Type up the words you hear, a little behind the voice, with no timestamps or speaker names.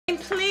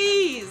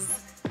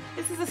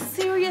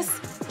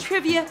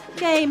trivia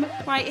game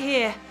right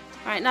here.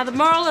 All right, now the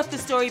moral of the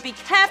story, be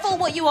careful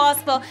what you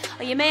ask for,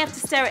 or you may have to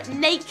stare at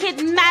naked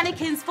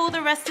mannequins for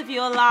the rest of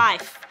your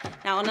life.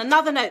 Now, on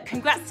another note,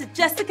 congrats to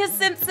Jessica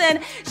Simpson.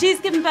 She's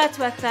given birth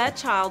to her third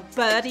child,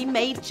 Birdie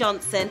Mae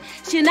Johnson.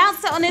 She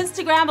announced it on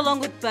Instagram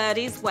along with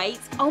Birdie's weight,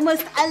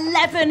 almost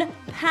 11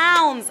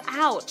 pounds.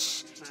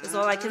 Ouch, is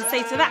all I can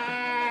say to that.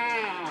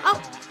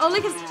 Oh,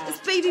 look, it's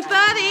baby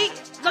Birdie.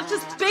 Not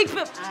just big,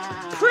 but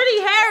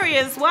pretty hairy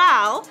as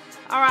well.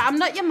 All right, I'm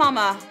not your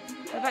mama.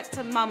 Go back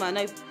to mama,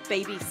 no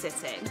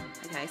babysitting.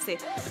 Okay, see,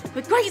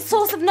 but great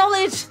source of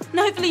knowledge. And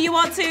hopefully you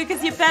are too,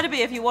 because you better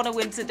be if you want to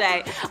win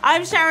today.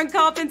 I'm Sharon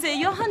Carpenter,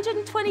 your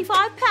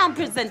 125-pound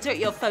presenter at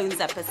your phone's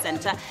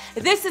epicenter.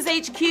 This is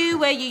HQ,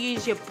 where you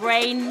use your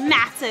brain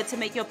matter to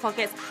make your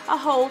pockets a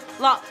whole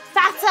lot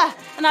fatter.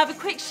 And I have a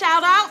quick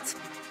shout out.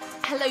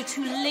 Hello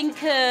to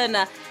Lincoln.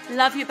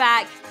 Love you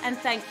back, and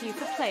thank you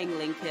for playing,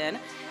 Lincoln.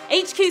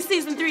 HQ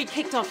Season 3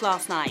 kicked off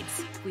last night.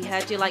 We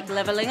heard you like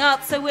leveling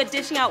up, so we're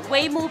dishing out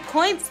way more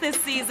points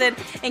this season.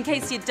 In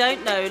case you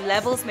don't know,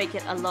 levels make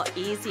it a lot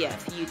easier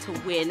for you to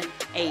win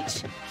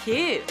HQ.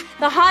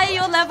 The higher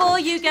your level,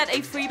 you get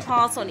a free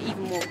pass on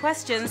even more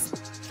questions.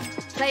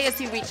 Players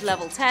who reach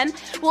level 10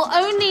 will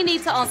only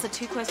need to answer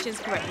 2 questions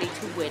correctly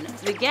to win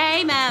the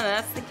game, and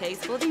that's the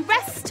case for the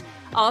rest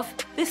of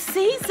the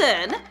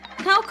season.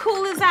 How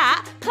cool is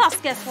that? Plus,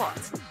 guess what?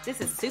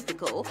 This is super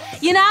cool.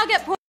 You now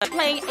get points for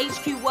playing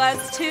HQ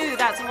Words too.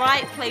 That's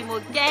right, play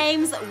more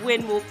games,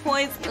 win more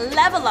points,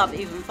 level up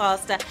even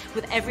faster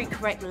with every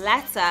correct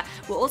letter.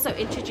 We're also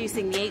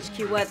introducing the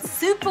HQ Words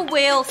Super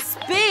Wheel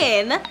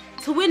Spin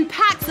to win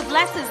packs of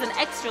letters and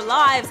extra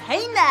lives.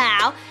 Hey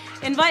now!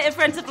 Invite a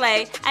friend to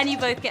play, and you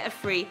both get a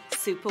free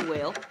Super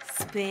Wheel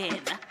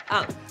Spin.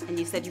 Oh, and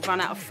you said you've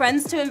run out of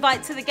friends to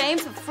invite to the game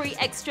for free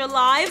extra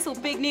lives. Well,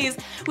 big news.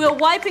 We're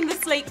wiping the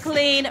slate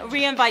clean.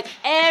 Re-invite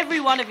every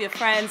one of your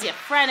friends, your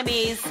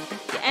frenemies,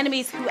 your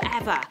enemies,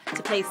 whoever,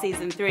 to play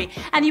Season 3.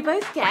 And you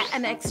both get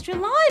an extra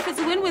life. It's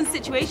a win-win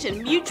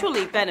situation,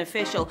 mutually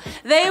beneficial.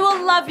 They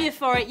will love you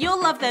for it. You'll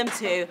love them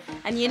too.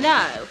 And you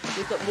know,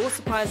 we've got more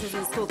surprises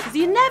in store, because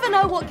you never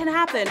know what can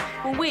happen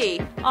when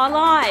we are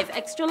live.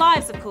 Extra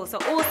lives, of course,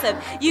 are awesome.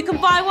 You can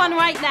buy one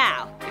right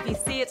now. If you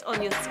see it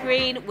on your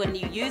screen, when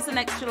you use an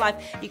extra life,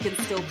 you can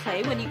still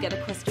play when you get a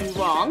question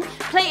wrong.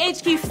 Play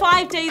HQ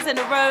 5 days in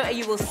a row and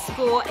you will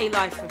score a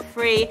life for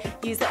free.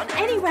 Use it on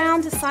any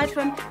round aside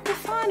from the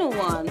final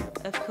one,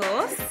 of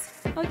course.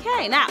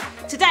 Okay, now,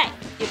 today,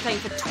 you're playing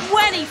for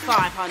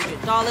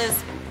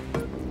 $2,500.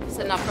 It's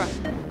enough for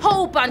a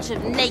whole bunch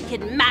of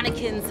naked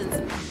mannequins and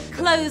some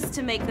clothes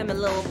to make them a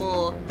little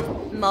more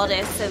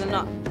modest so they're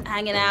not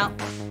hanging out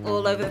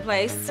all over the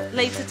place.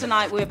 Later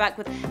tonight, we're back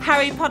with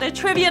Harry Potter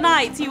Trivia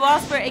Night. You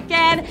asked for it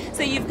again,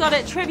 so you've got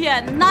it. Trivia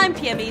at 9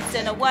 p.m.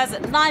 Eastern, or was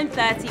at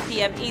 9:30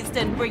 p.m.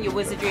 Eastern. Bring your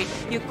wizardry,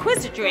 your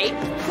quizardry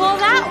for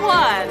that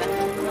one.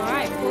 All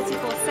right,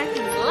 44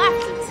 seconds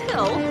left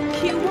until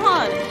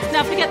Q1.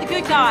 Now, forget the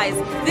good guys.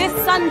 This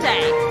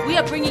Sunday, we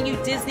are bringing you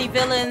Disney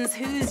villains.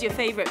 Who's your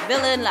favorite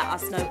villain? Let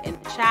us know in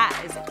the chat.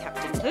 Is it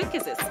Captain Hook?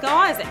 Is it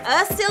Scar? Is it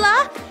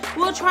Ursula?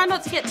 We'll try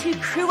not to get too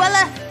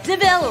Cruella de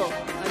Vil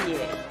on you,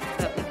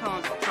 but we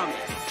can't promise.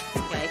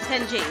 Okay,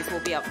 10 Gs will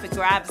be up for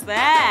grabs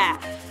there.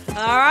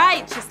 All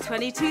right, just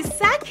 22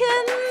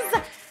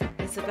 seconds.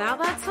 It's about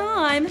that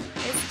time.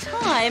 It's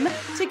time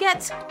to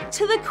get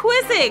to the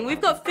quizzing.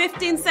 We've got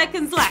 15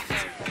 seconds left.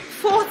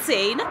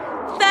 14,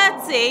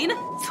 13,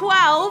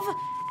 12,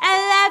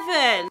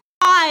 11, 9,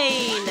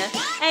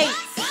 8,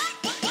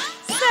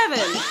 7.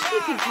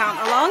 You can count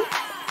along.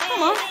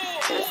 Come on,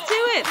 let's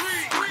do it.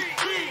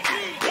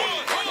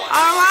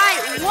 All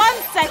right,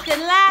 1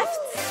 second left.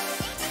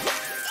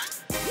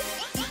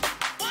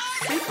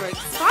 Super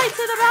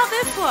excited about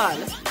this one.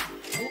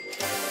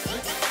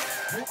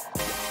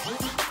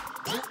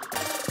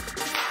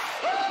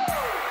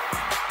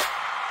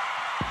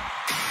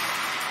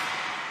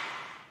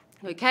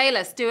 Okay,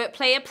 let's do it,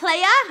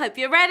 player. Hope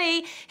you're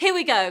ready. Here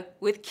we go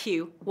with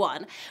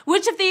Q1.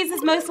 Which of these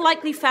is most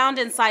likely found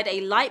inside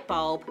a light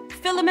bulb?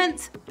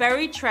 Filament,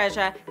 buried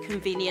treasure,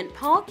 convenient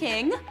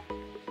parking.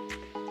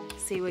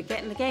 See, we're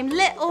getting the game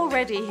lit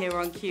already here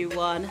on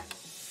Q1.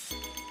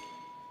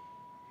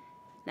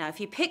 Now,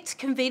 if you picked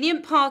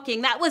convenient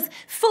parking, that was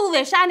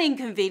foolish and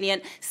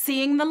inconvenient.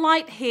 Seeing the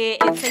light here,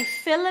 it's a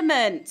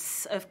filament,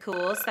 of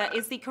course. That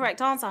is the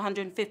correct answer.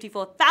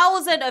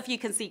 154,000 if you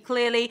can see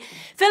clearly.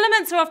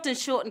 Filaments are often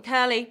short and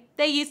curly.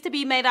 They used to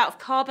be made out of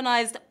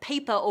carbonized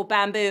paper or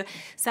bamboo.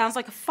 Sounds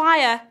like a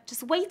fire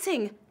just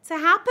waiting to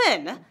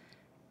happen.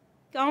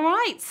 All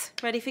right,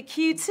 ready for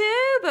Q2?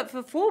 But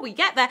before we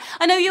get there,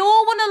 I know you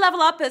all want to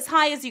level up as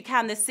high as you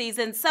can this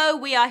season, so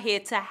we are here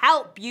to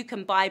help. You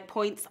can buy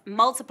points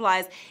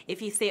multipliers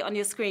if you see it on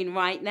your screen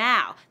right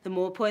now. The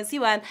more points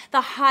you earn, the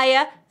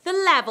higher the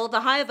level,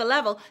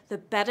 the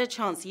better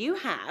chance you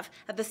have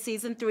at the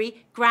Season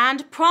 3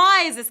 grand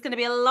prize. It's going to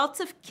be a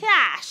lot of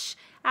cash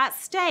at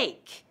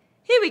stake.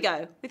 Here we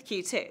go with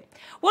Q2.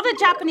 What are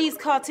Japanese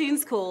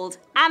cartoons called?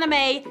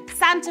 Anime,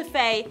 Santa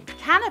Fe,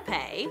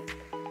 Canapé.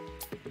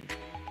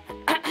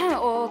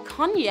 Or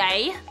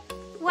Kanye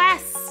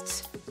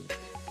West.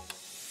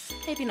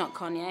 Maybe not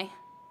Kanye.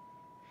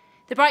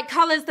 The bright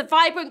colors, the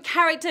vibrant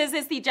characters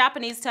is the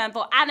Japanese term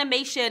for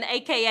animation,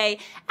 aka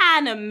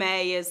anime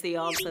is the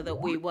answer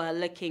that we were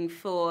looking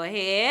for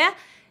here.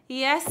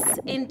 Yes,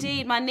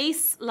 indeed. My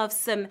niece loves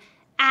some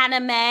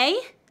anime.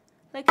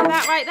 Look at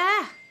that right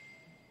there.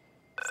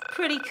 It's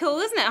pretty cool,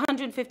 isn't it?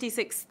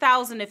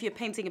 156,000 if you're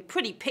painting a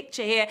pretty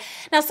picture here.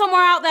 Now,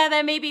 somewhere out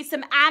there may be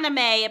some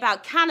anime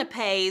about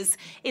canapes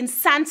in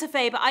Santa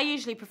Fe, but I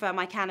usually prefer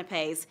my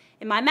canapes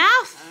in my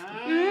mouth.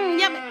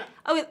 Yum.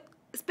 Oh,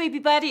 it's baby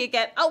Birdie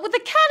again. Oh, with the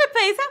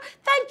canapes. Oh,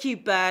 thank you,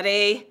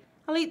 Birdie.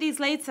 I'll eat these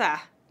later.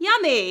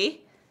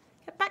 Yummy.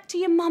 Get back to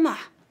your mama.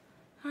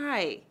 All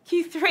right,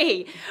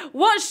 Q3.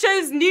 What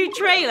show's new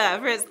trailer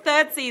for its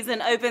third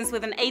season opens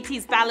with an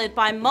 80s ballad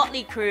by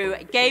Motley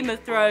Crue, Game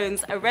of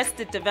Thrones,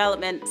 Arrested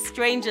Development,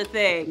 Stranger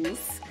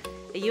Things?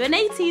 Are you an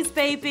 80s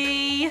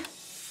baby?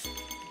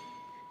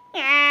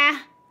 Yeah.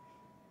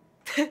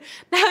 Now,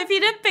 if you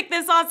didn't pick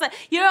this answer,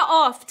 you're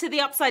off to the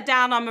upside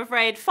down, I'm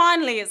afraid.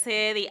 Finally, it's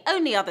here. The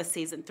only other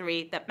season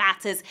 3 that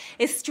matters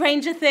is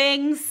Stranger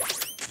Things.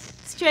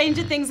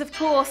 Stranger Things, of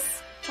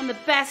course, one of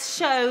the best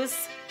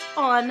shows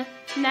on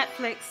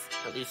Netflix.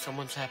 At least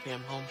someone's happy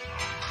I'm home.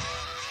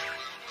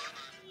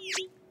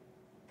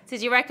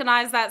 Did you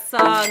recognize that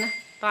song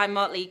by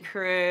Motley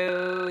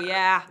Crue?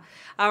 Yeah.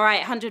 All right,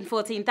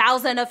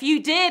 114,000 of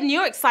you did, and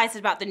you're excited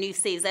about the new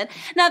season.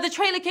 Now, the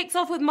trailer kicks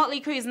off with Motley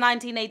Crue's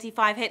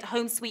 1985 hit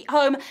Home Sweet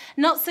Home.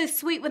 Not so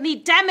sweet when the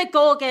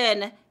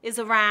Demogorgon is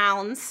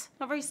around.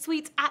 Not very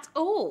sweet at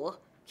all.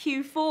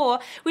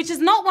 Q4, which is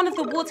not one of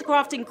the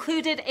watercraft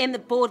included in the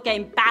board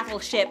game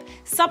Battleship,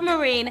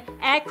 Submarine,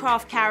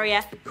 Aircraft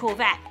Carrier,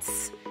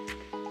 Corvettes.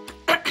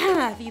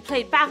 Have you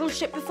played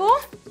Battleship before?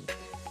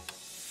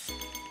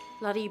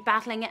 A lot of you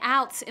battling it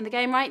out in the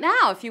game right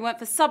now. If you went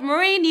for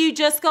Submarine, you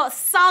just got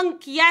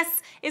sunk. Yes,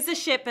 it's a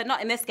ship, but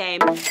not in this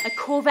game. A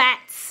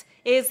Corvette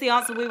is the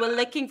answer we were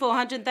looking for.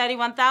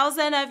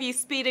 131,000 of you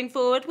speeding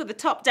forward with the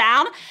top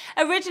down.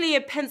 Originally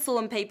a pencil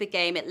and paper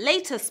game, it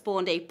later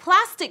spawned a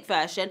plastic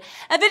version,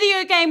 a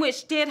video game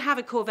which did have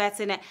a Corvette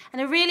in it,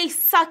 and a really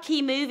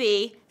sucky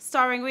movie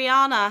starring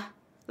Rihanna.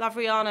 Love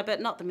Rihanna,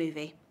 but not the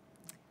movie.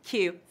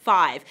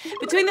 Q5.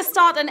 Between the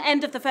start and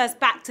end of the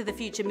first Back to the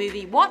Future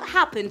movie, what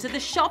happened to the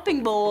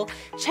shopping mall?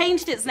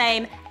 Changed its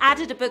name,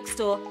 added a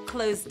bookstore,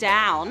 closed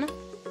down.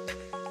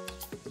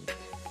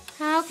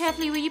 How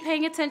carefully were you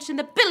paying attention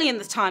the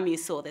billionth time you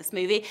saw this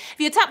movie? If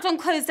you tapped on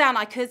close down,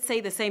 I could say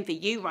the same for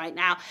you right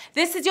now.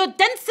 This is your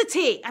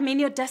density. I mean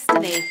your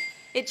destiny.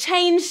 It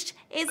changed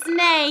its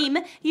name.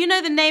 You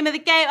know the name of the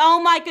game. Oh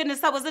my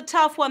goodness, that was a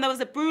tough one. That was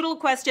a brutal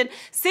question.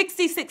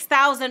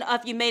 66,000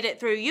 of you made it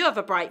through. You have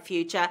a bright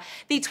future.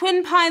 The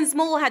Twin Pines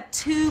Mall had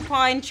 2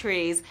 pine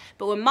trees,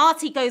 but when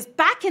Marty goes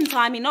back in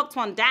time, he knocked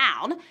one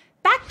down.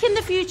 Back in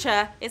the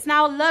future, it's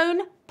now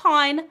Lone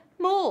Pine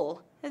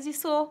Mall, as you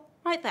saw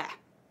right there.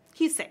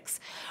 Q6.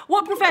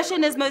 What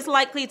profession is most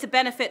likely to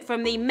benefit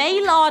from the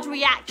Maillard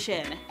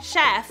reaction?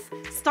 Chef,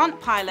 stunt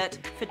pilot,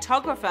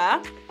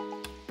 photographer.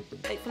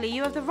 Hopefully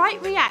you have the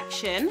right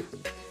reaction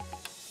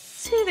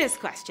to this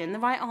question, the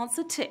right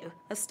answer too.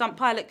 A stunt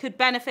pilot could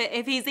benefit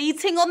if he's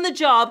eating on the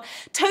job.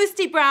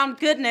 Toasty brown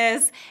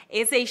goodness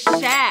is a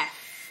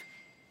chef.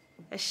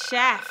 A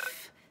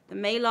chef. The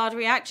Maillard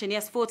reaction,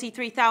 yes,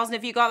 43,000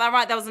 if you got that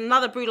right. That was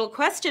another brutal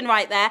question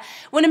right there.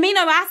 When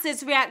amino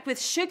acids react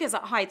with sugars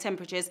at high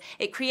temperatures,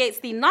 it creates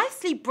the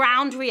nicely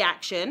browned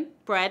reaction.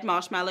 Bread,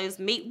 marshmallows,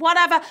 meat,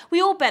 whatever.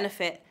 We all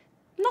benefit,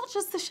 not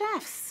just the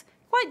chefs.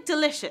 Quite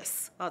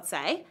delicious, I'd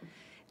say.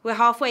 We're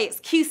halfway, it's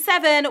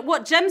Q7.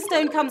 What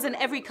gemstone comes in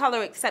every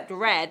color except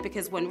red?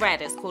 Because when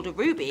red, it's called a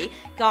ruby.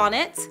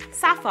 Garnet,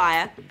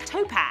 sapphire,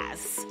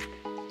 topaz.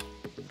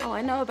 Oh,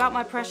 I know about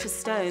my precious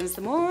stones.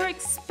 The more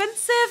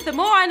expensive, the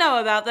more I know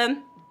about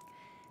them.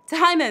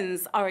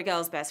 Diamonds are a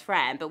girl's best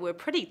friend, but we're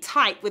pretty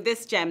tight with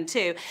this gem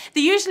too.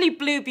 The usually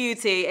blue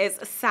beauty is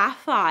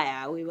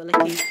sapphire we were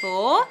looking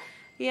for.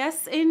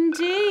 Yes,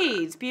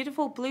 indeed.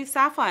 Beautiful blue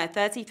sapphire,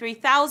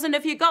 33,000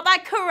 if you got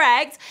that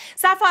correct.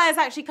 Sapphires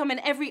actually come in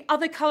every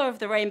other color of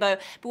the rainbow,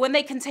 but when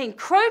they contain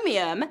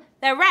chromium,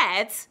 they're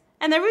red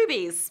and they're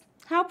rubies.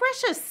 How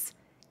precious.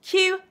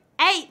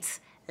 Q8.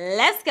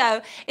 Let's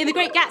go. In The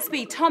Great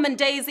Gatsby, Tom and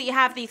Daisy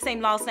have the same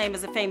last name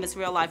as a famous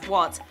real-life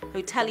what?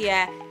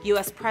 Hotelier,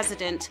 US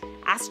president,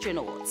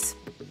 astronaut.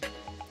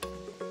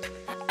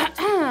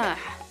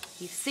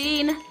 You've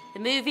seen the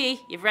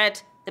movie, you've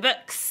read the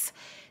books.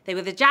 They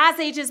were the Jazz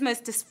Age's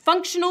most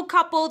dysfunctional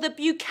couple, the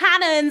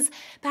Buchanans,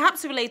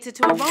 perhaps related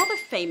to a rather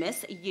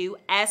famous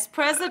US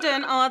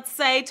president, I'd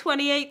say.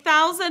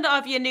 28,000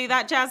 of you knew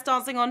that. Jazz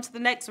dancing on to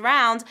the next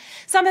round.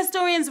 Some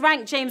historians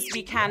rank James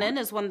Buchanan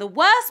as one of the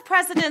worst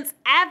presidents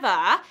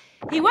ever.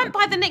 He went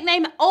by the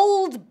nickname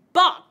Old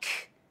Buck.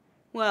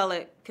 Well,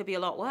 it could be a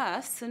lot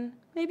worse, and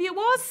maybe it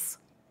was.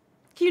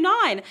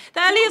 Q9. The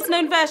earliest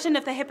known version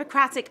of the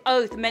Hippocratic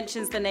Oath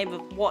mentions the name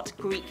of what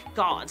Greek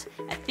god?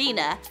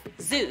 Athena,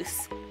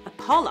 Zeus,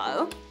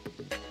 Apollo.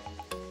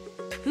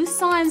 Who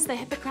signs the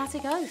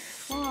Hippocratic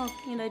Oath? Well,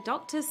 you know,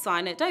 doctors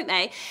sign it, don't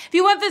they? If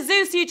you went for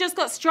Zeus, you just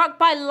got struck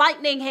by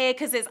lightning here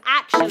because it's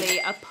actually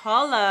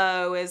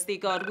Apollo is the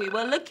god we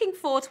were looking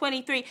for.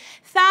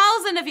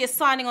 23,000 of you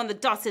signing on the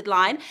dotted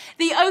line.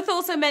 The oath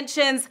also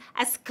mentions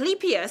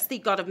Asclepius, the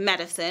god of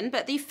medicine,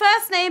 but the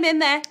first name in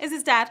there is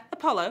his dad,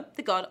 Apollo,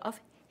 the god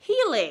of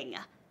healing.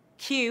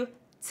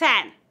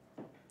 Q10.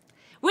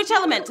 Which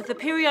element of the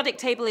periodic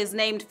table is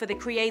named for the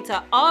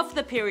creator of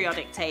the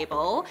periodic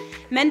table?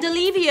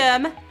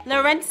 Mendelevium,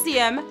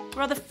 Lawrencium,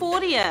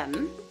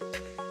 Rutherfordium.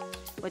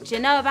 What do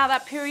you know about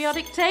that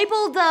periodic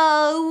table,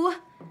 though?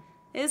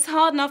 It's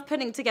hard enough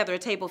putting together a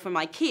table from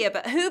IKEA,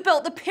 but who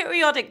built the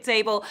periodic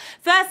table?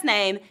 First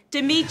name,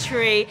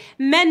 Dmitri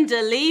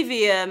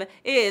Mendelevium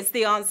is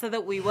the answer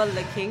that we were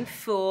looking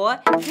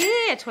for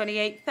here.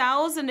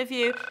 28,000 of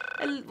you,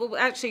 well,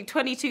 actually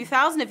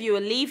 22,000 of you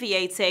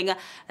alleviating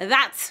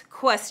that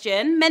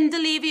question.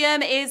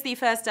 Mendelevium is the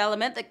first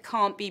element that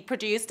can't be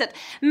produced at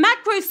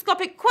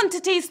macroscopic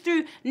quantities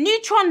through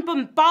neutron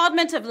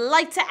bombardment of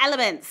lighter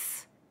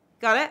elements.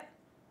 Got it?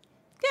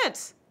 Good.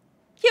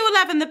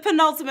 Q11, the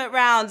penultimate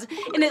round.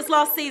 In its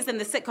last season,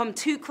 the sitcom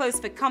Too Close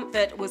for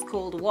Comfort was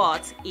called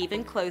what?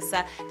 Even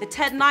Closer. The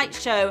Ted Knight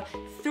Show,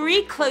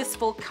 Three Close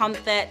for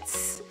Comfort.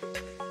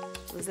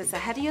 Was this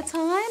ahead of your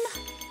time?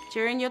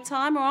 During your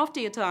time or after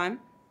your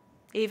time?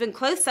 Even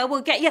Closer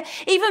will get you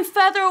even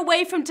further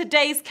away from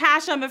today's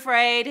cash, I'm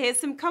afraid. Here's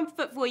some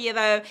comfort for you,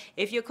 though,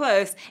 if you're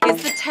close.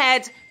 It's the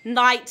Ted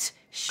Knight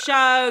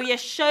Show. You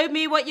showed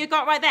me what you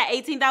got right there.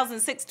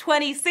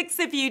 18,626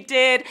 of you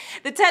did.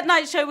 The Ted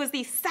Knight Show was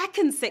the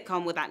second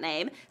sitcom with that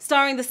name,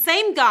 starring the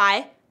same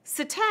guy,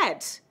 Sir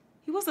Ted.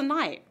 He was a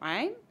knight,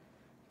 right?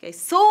 Okay,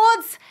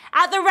 swords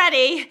at the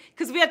ready,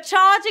 because we are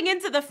charging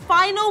into the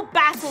final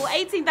battle.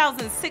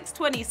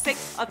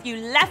 18,626 of you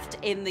left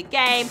in the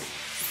game.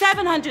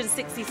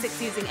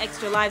 766 using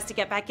extra lives to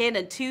get back in,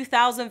 and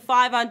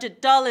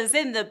 $2,500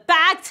 in the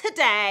bag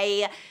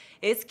today.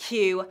 It's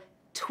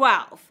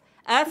Q12.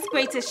 Earth's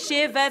greatest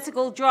sheer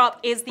vertical drop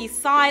is the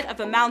side of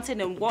a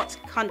mountain in what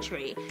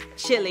country?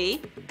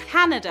 Chile,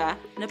 Canada,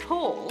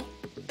 Nepal.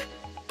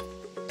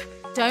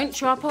 Don't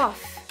drop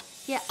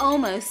off. You're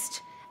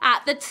almost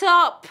at the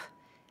top.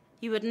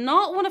 You would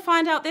not want to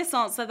find out this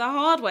answer the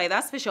hard way,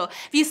 that's for sure.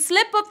 If you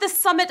slip up the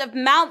summit of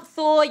Mount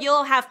Thor,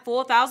 you'll have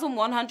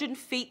 4,100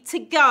 feet to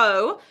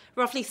go.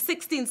 Roughly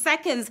 16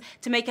 seconds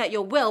to make out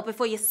your will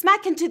before you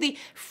smack into the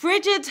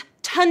frigid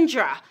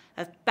tundra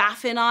of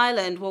Baffin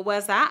Island. Well,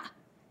 where's that?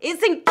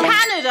 It's in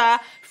Canada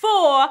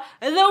for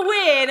the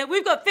win.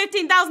 We've got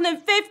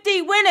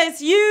 15,050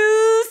 winners.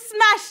 You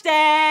smashed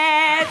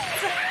it.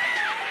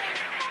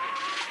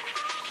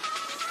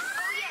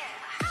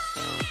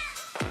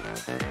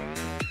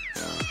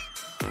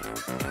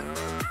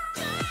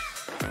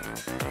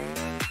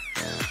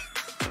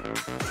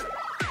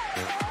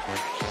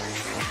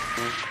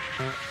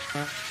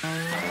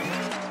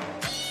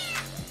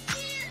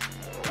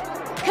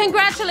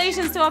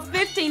 Congratulations to our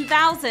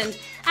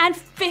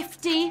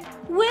 15,050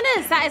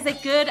 winners. That is a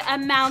good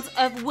amount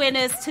of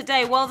winners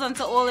today. Well done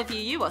to all of you.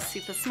 You are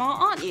super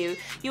smart, aren't you?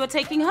 You are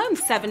taking home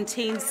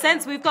 17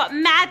 cents. We've got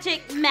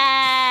Magic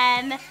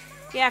Man.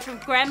 Yeah, from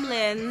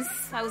Gremlins.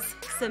 That was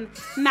some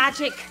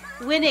magic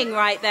winning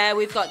right there.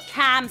 We've got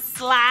Cam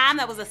Slam.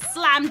 That was a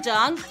slam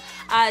dunk.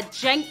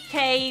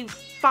 Jenke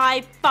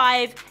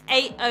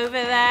 558 over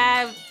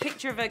there.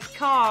 Picture of a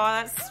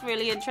car. That's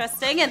really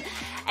interesting. And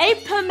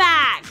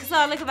Apermax.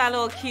 Oh, look at that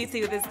little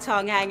cutie with his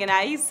tongue hanging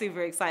out. He's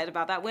super excited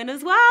about that win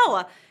as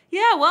well.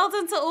 Yeah, well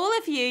done to all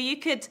of you. You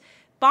could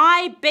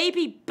buy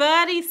baby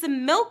Birdie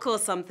some milk or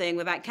something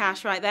with that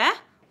cash right there.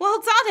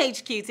 Well done,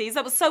 HQTs.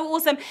 That was so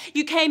awesome.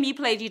 You came, you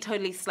played, you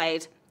totally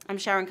slayed. I'm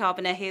Sharon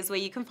Carpenter. Here's where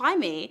you can find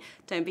me.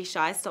 Don't be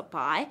shy. Stop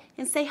by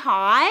and say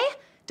hi.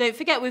 Don't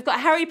forget, we've got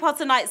Harry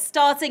Potter Night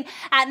starting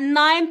at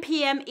 9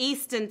 p.m.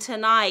 Eastern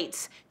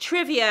tonight.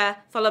 Trivia,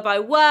 followed by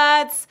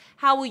words.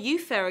 How will you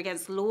fare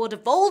against Lord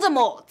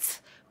Voldemort?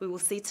 We will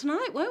see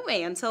tonight, won't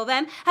we? Until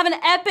then, have an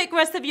epic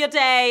rest of your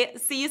day.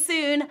 See you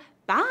soon.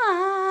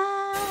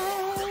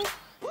 Bye.